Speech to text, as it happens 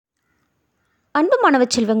அன்பு மாணவ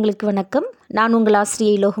செல்வங்களுக்கு வணக்கம். நான் உங்கள்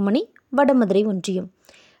ஆசிரியை லோகமணி, வடமதுரை ஒன்றியம்.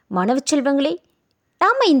 மாணவ செல்வங்களே,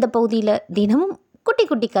 நாம் இந்த பகுதியில் தினமும் குட்டி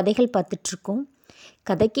குட்டி கதைகள் பார்த்துட்ருக்கோம்.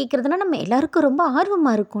 கதை கேட்குறதுனா நம்ம எல்லாருக்கும் ரொம்ப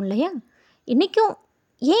ஆர்வமாக இருக்கும் இல்லையா? இன்றைக்கும்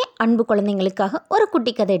ஏன் அன்பு குழந்தைங்களுக்காக ஒரு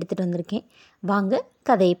குட்டி கதை எடுத்துகிட்டு வந்திருக்கேன். வாங்க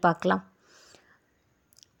கதையை பார்க்கலாம்.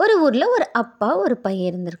 ஒரு ஊரில் ஒரு அப்பா ஒரு பையன்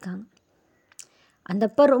இருந்திருக்காங்க.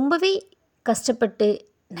 அந்த அப்பா ரொம்பவே கஷ்டப்பட்டு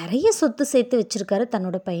நிறைய சொத்து சேர்த்து வச்சுருக்காரு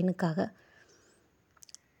தன்னோட பையனுக்காக.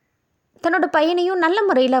 தன்னோட பையனையும் நல்ல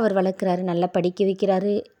முறையில் அவர் வளர்க்குறாரு, நல்லா படிக்க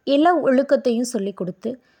வைக்கிறாரு, எல்லா ஒழுக்கத்தையும் சொல்லி கொடுத்து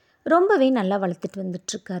ரொம்பவே நல்லா வளர்த்துட்டு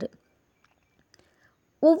வந்துட்டுருக்காரு.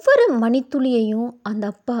 ஒவ்வொரு மணித்துளியையும் அந்த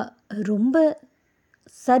அப்பா ரொம்ப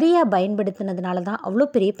சரியாக பயன்படுத்தினதுனால தான் அவ்வளோ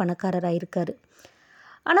பெரிய பணக்காரராக இருக்கார்.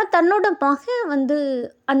 ஆனால் தன்னோட மகன்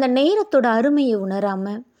அந்த நேரத்தோட அருமையை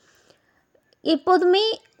உணராமல், எப்போதுமே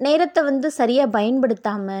நேரத்தை சரியாக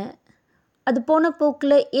பயன்படுத்தாமல், அது போன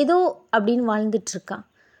போக்கில் ஏதோ அப்படின்னு வாழ்ந்துட்டுருக்கான்.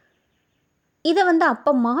 இதை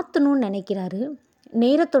அப்பா மாற்றணும்னு நினைக்கிறாரு.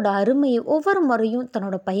 நேரத்தோட அருமையை ஒவ்வொரு முறையும்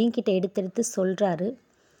தன்னோட பையன்கிட்ட எடுத்து சொல்கிறாரு.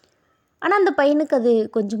 ஆனால் அந்த பையனுக்கு அது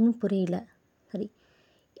கொஞ்சமும் புரியல. சரி,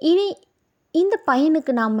 இனி இந்த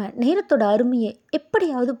பையனுக்கு நாம் நேரத்தோட அருமையை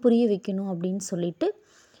எப்படியாவது புரிய வைக்கணும் அப்படின்னு சொல்லிட்டு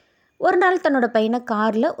ஒரு நாள் தன்னோட பையனை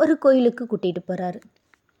காரில் ஒரு கோயிலுக்கு கூட்டிகிட்டு போகிறாரு.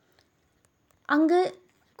 அங்கே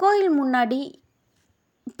கோயில் முன்னாடி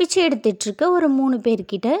பிச்சை எடுத்துகிட்ருக்க ஒரு 3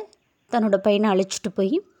 பேர்கிட்ட தன்னோட பையனை அழைச்சிட்டு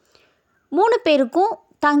போய் 3 பேருக்கும்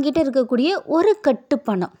தாங்கிட்ட இருக்கக்கூடிய ஒரு கட்டு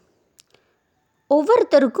பணம்,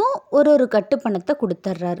 ஒவ்வொருத்தருக்கும் ஒரு கட்டு பணத்தை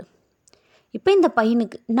கொடுத்துட்றாரு. இப்போ இந்த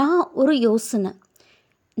பையனுக்கு ஒரு யோசனை.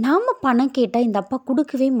 நாம் பணம் கேட்டால் இந்த அப்பா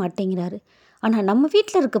கொடுக்கவே மாட்டேங்கிறாரு. ஆனால் நம்ம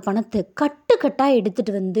வீட்டில் இருக்க பணத்தை கட்டாக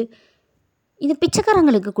எடுத்துகிட்டு இந்த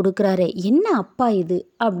பிச்சைக்காரங்களுக்கு கொடுக்குறாரு. என்ன அப்பா இது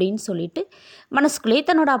அப்படின்னு சொல்லிட்டு மனசுக்குள்ளேயே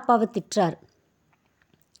தன்னோட அப்பாவை திட்டுறாரு.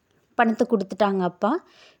 பணத்தை கொடுத்துட்டாங்க அப்பா.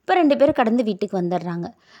 இப்போ 2 பேரும் கடந்து வீட்டுக்கு வந்துடுறாங்க.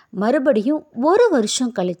 மறுபடியும் 1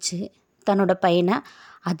 வருஷம் கழித்து தன்னோட பையனை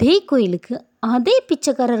அதே கோயிலுக்கு, அதே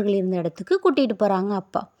பிச்சைக்காரர்கள் இருந்த இடத்துக்கு கூட்டிகிட்டு போகிறாங்க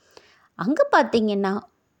அப்பா. அங்கே பார்த்திங்கன்னா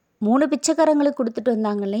 3 பிச்சைக்காரங்களுக்கு கொடுத்துட்டு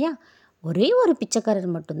வந்தாங்க இல்லையா, ஒரே ஒரு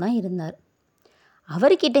பிச்சைக்காரர் மட்டும்தான் இருந்தார்.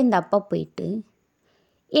 அவர்கிட்ட இந்த அப்பா போயிட்டு,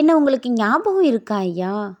 என்ன உங்களுக்கு ஞாபகம் இருக்கா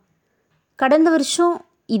ஐயா? கடந்த வருஷம்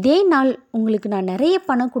இதே நாள் உங்களுக்கு நான் நிறைய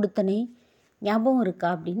பணம் கொடுத்தனே, ஞாபகம் இருக்கா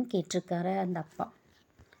அப்படின்னு கேட்டிருக்காரு அந்த அப்பா.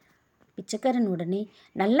 பிச்சைக்காரன் உடனே,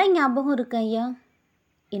 நல்ல ஞாபகம் இருக்கு ஐயா,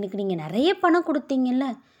 எனக்கு நீங்கள் நிறைய பணம் கொடுத்தீங்கல்ல,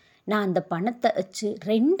 நான் அந்த பணத்தை வச்சு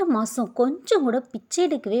 2 மாதம் கொஞ்சம் கூட பிச்சை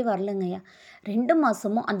எடுக்கவே வரலங்க ஐயா. 2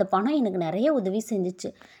 மாதமும் அந்த பணம் எனக்கு நிறைய உதவி செஞ்சிச்சு.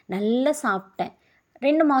 நல்லா சாப்பிட்டேன்.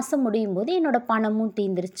 2 மாதம் முடியும் போது என்னோடய பணமும்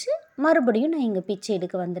தீர்ந்துருச்சு. மறுபடியும் நான் இங்கே பிச்சை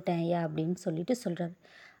எடுக்க வந்துட்டேன் ஐயா அப்படின்னு சொல்லிட்டு சொல்கிறாரு.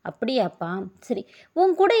 அப்படியாப்பா, சரி,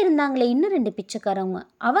 உன் கூட இருந்தாங்களே இன்னும் 2 பிச்சைக்காரவங்க,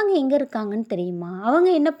 அவங்க எங்கே இருக்காங்கன்னு தெரியுமா? அவங்க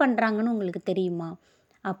என்ன பண்ணுறாங்கன்னு உங்களுக்கு தெரியுமா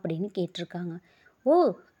அப்படின்னு கேட்டிருக்காங்க. ஓ,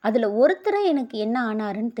 அதில் ஒருத்தரை எனக்கு என்ன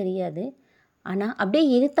ஆனாருன்னு தெரியாது. ஆனால் அப்படியே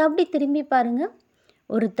எதிர்த்தாப்படி திரும்பி பாருங்கள்,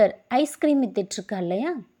 ஒருத்தர் ஐஸ்கிரீம் வித்துட்ருக்கா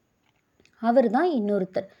இல்லையா, அவர் தான்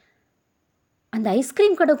இன்னொருத்தர். அந்த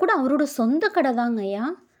ஐஸ்கிரீம் கடை கூட அவரோட சொந்த கடை தாங்க ஐயா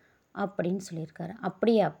அப்படின்னு சொல்லியிருக்காரு.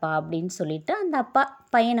 அப்படியாப்பா அப்படின்னு சொல்லிட்டு அந்த அப்பா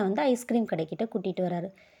பையனை ஐஸ்கிரீம் கடைக்கிட்ட கூட்டிகிட்டு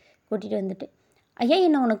வராரு. கூட்டிகிட்டு வந்துட்டு, ஐயா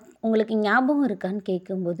என்ன உங்களுக்கு ஞாபகம் இருக்கான்னு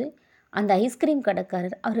கேட்கும்போது அந்த ஐஸ்கிரீம்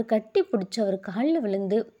கடைக்காரர் அவரை கட்டி பிடிச்சி அவர் காலில்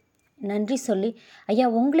விழுந்து நன்றி சொல்லி, ஐயா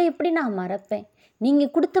உங்களை எப்படி நான் மறப்பேன்,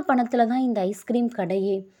 நீங்கள் கொடுத்த பணத்தில் தான் இந்த ஐஸ்கிரீம்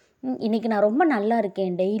கடையே, இன்றைக்கி நான் ரொம்ப நல்லா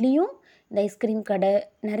இருக்கேன், டெய்லியும் இந்த ஐஸ்கிரீம் கடை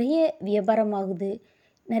நிறைய வியாபாரமாகுது,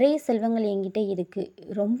 நிறைய செல்வங்கள் என்கிட்ட இருக்குது,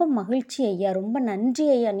 ரொம்ப மகிழ்ச்சி ஐயா, ரொம்ப நன்றி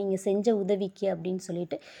ஐயா நீங்கள் செஞ்ச உதவிக்கு அப்படின்னு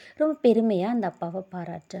சொல்லிட்டு ரொம்ப பெருமையாக அந்த அப்பாவை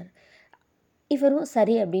பாராட்டுறார். இவரும்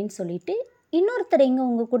சரி அப்படின்னு சொல்லிட்டு, இன்னொருத்தர் எங்கே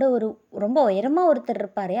உங்கள் கூட ரொம்ப உயரமாக ஒருத்தர்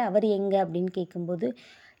இருப்பாரே, அவர் எங்கே அப்படின்னு கேட்கும்போது,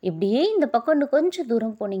 இப்படியே இந்த பக்கம் இன்னும் கொஞ்சம்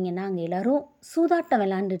தூரம் போனீங்கன்னா அங்கே எல்லோரும் சூதாட்டம்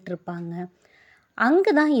விளாண்டுட்ருப்பாங்க,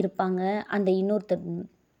 அங்கே தான் இருப்பாங்க அந்த இன்னொருத்தர்.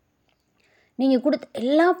 நீங்கள் கொடுத்த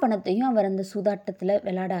எல்லா பணத்தையும் அவர் அந்த சூதாட்டத்தில்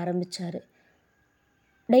விளையாட ஆரம்பித்தார்.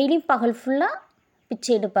 டெய்லியும் பகல் ஃபுல்லாக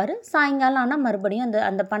பிச்சை எடுப்பார். சாயங்காலம் ஆனால் மறுபடியும்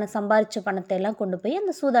அந்த பணம் சம்பாரித்த பணத்தை எல்லாம் கொண்டு போய்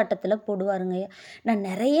அந்த சூதாட்டத்தில் போடுவாருங்க ஐயா. நான்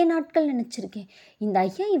நிறைய நாட்கள் நினச்சிருக்கேன், இந்த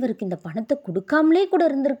ஐயா இவருக்கு இந்த பணத்தை கொடுக்காமலே கூட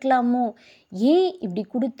இருந்திருக்கலாமோ, ஏன் இப்படி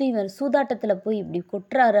கொடுத்து இவர் சூதாட்டத்தில் போய் இப்படி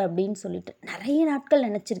கொட்டுறாரு அப்படின்னு சொல்லிட்டு நிறைய நாட்கள்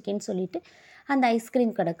நினச்சிருக்கேன்னு சொல்லிட்டு அந்த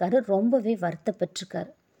ஐஸ்கிரீம் கடைக்காரர் ரொம்பவே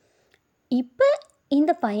வருத்தப்பட்டிருக்காரு. இப்போ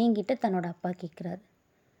இந்த பையன்கிட்ட தன்னோட அப்பா கேட்குறாரு,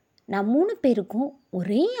 நான் 3 பேருக்கும்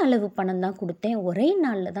ஒரே அளவு பணம் தான் கொடுத்தேன், ஒரே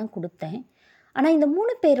நாளில் தான் கொடுத்தேன், ஆனால் இந்த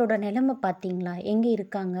 3 பேரோட நிலைமை பார்த்தீங்களா எங்கே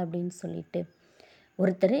இருக்காங்க அப்படின்னு சொல்லிட்டு.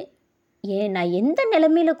 ஒருத்தர் நான் எந்த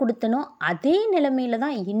நிலைமையில் கொடுத்தனோ அதே நிலைமையில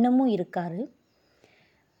தான் இன்னமும் இருக்கார்.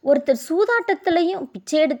 ஒருத்தர் சூதாட்டத்திலையும்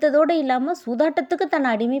பிச்சை எடுத்ததோடு இல்லாமல் சூதாட்டத்துக்கு தன்னை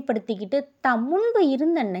அடிமைப்படுத்திக்கிட்டு தான் முன்பு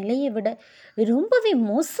இருந்த நிலையை விட ரொம்பவே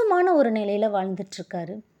மோசமான ஒரு நிலையில்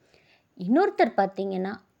வாழ்ந்துட்டுருக்காரு. இன்னொருத்தர்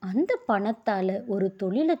பார்த்திங்கன்னா அந்த பணத்தால் ஒரு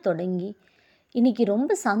தொழிலை தொடங்கி இன்றைக்கி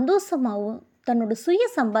ரொம்ப சந்தோஷமாகவும் தன்னோட சுய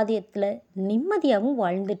சம்பாத்தியத்தில் நிம்மதியாகவும்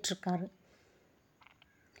வாழ்ந்துட்டுருக்காரு.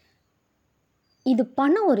 இது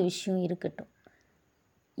பணம் ஒரு விஷயம் இருக்கட்டும்.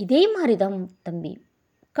 இதே மாதிரி தான் தம்பி,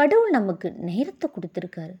 கடவுள் நமக்கு நேரத்தை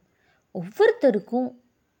கொடுத்துருக்காரு. ஒவ்வொருத்தருக்கும்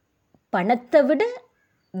பணத்தை விட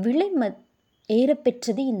விலை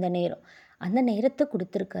ஏறப்பெற்றது இந்த நேரம். அந்த நேரத்தை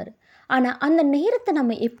கொடுத்துருக்காரு. ஆனால் அந்த நேரத்தை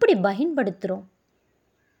நம்ம எப்படி பயன்படுத்துகிறோம்,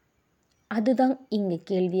 அதுதான் இங்கே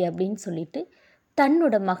கேள்வி அப்படின்னு சொல்லிட்டு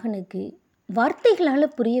தன்னோட மகனுக்கு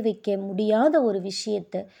வார்த்தைகளால் புரிய வைக்க முடியாத ஒரு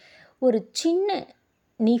விஷயத்தை ஒரு சின்ன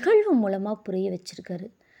நிகழ்வு மூலமாக புரிய வச்சிருக்காரு.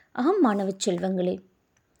 மாணவ செல்வங்களே,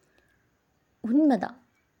 உண்மைதான்.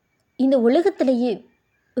 இந்த உலகத்திலேயே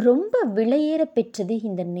ரொம்ப விலையேற பெற்றது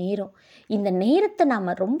இந்த நேரம். இந்த நேரத்தை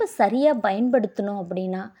நாம் ரொம்ப சரியாக பயன்படுத்தணும்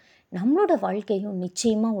அப்படின்னா நம்மளோட வாழ்க்கையும்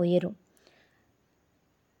நிச்சயமாக உயரும்.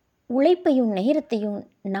 உழைப்பையும் நேரத்தையும்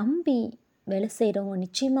நம்பி வேலை செய்கிறவங்க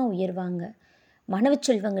நிச்சயமாக உயர்வாங்க. மாணவ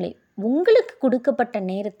செல்வங்களே, உங்களுக்கு கொடுக்கப்பட்ட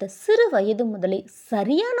நேரத்தை சிறு வயது முதலே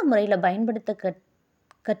சரியான முறையில் பயன்படுத்த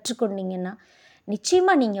கற்றுக்கொண்டீங்கன்னா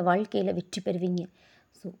நிச்சயமாக நீங்கள் வாழ்க்கையில் வெற்றி பெறுவீங்க.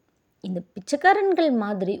 ஸோ இந்த பிச்சைக்காரன்கள்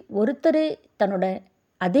மாதிரி ஒருத்தர் தன்னோட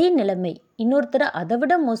அதே நிலைமை, இன்னொருத்தர் அதை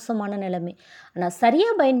விட மோசமான நிலைமை, ஆனால்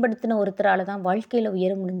சரியாக பயன்படுத்தின ஒருத்தரால் தான் வாழ்க்கையில்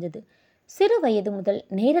உயர முடிஞ்சது. சிறு வயது முதல்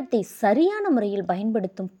நேரத்தை சரியான முறையில்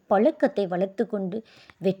பயன்படுத்தும் பழக்கத்தை வளர்த்து கொண்டு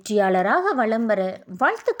வெற்றியாளராக வலம் வர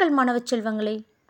வாழ்த்துக்கள் மாணவ செல்வங்களே.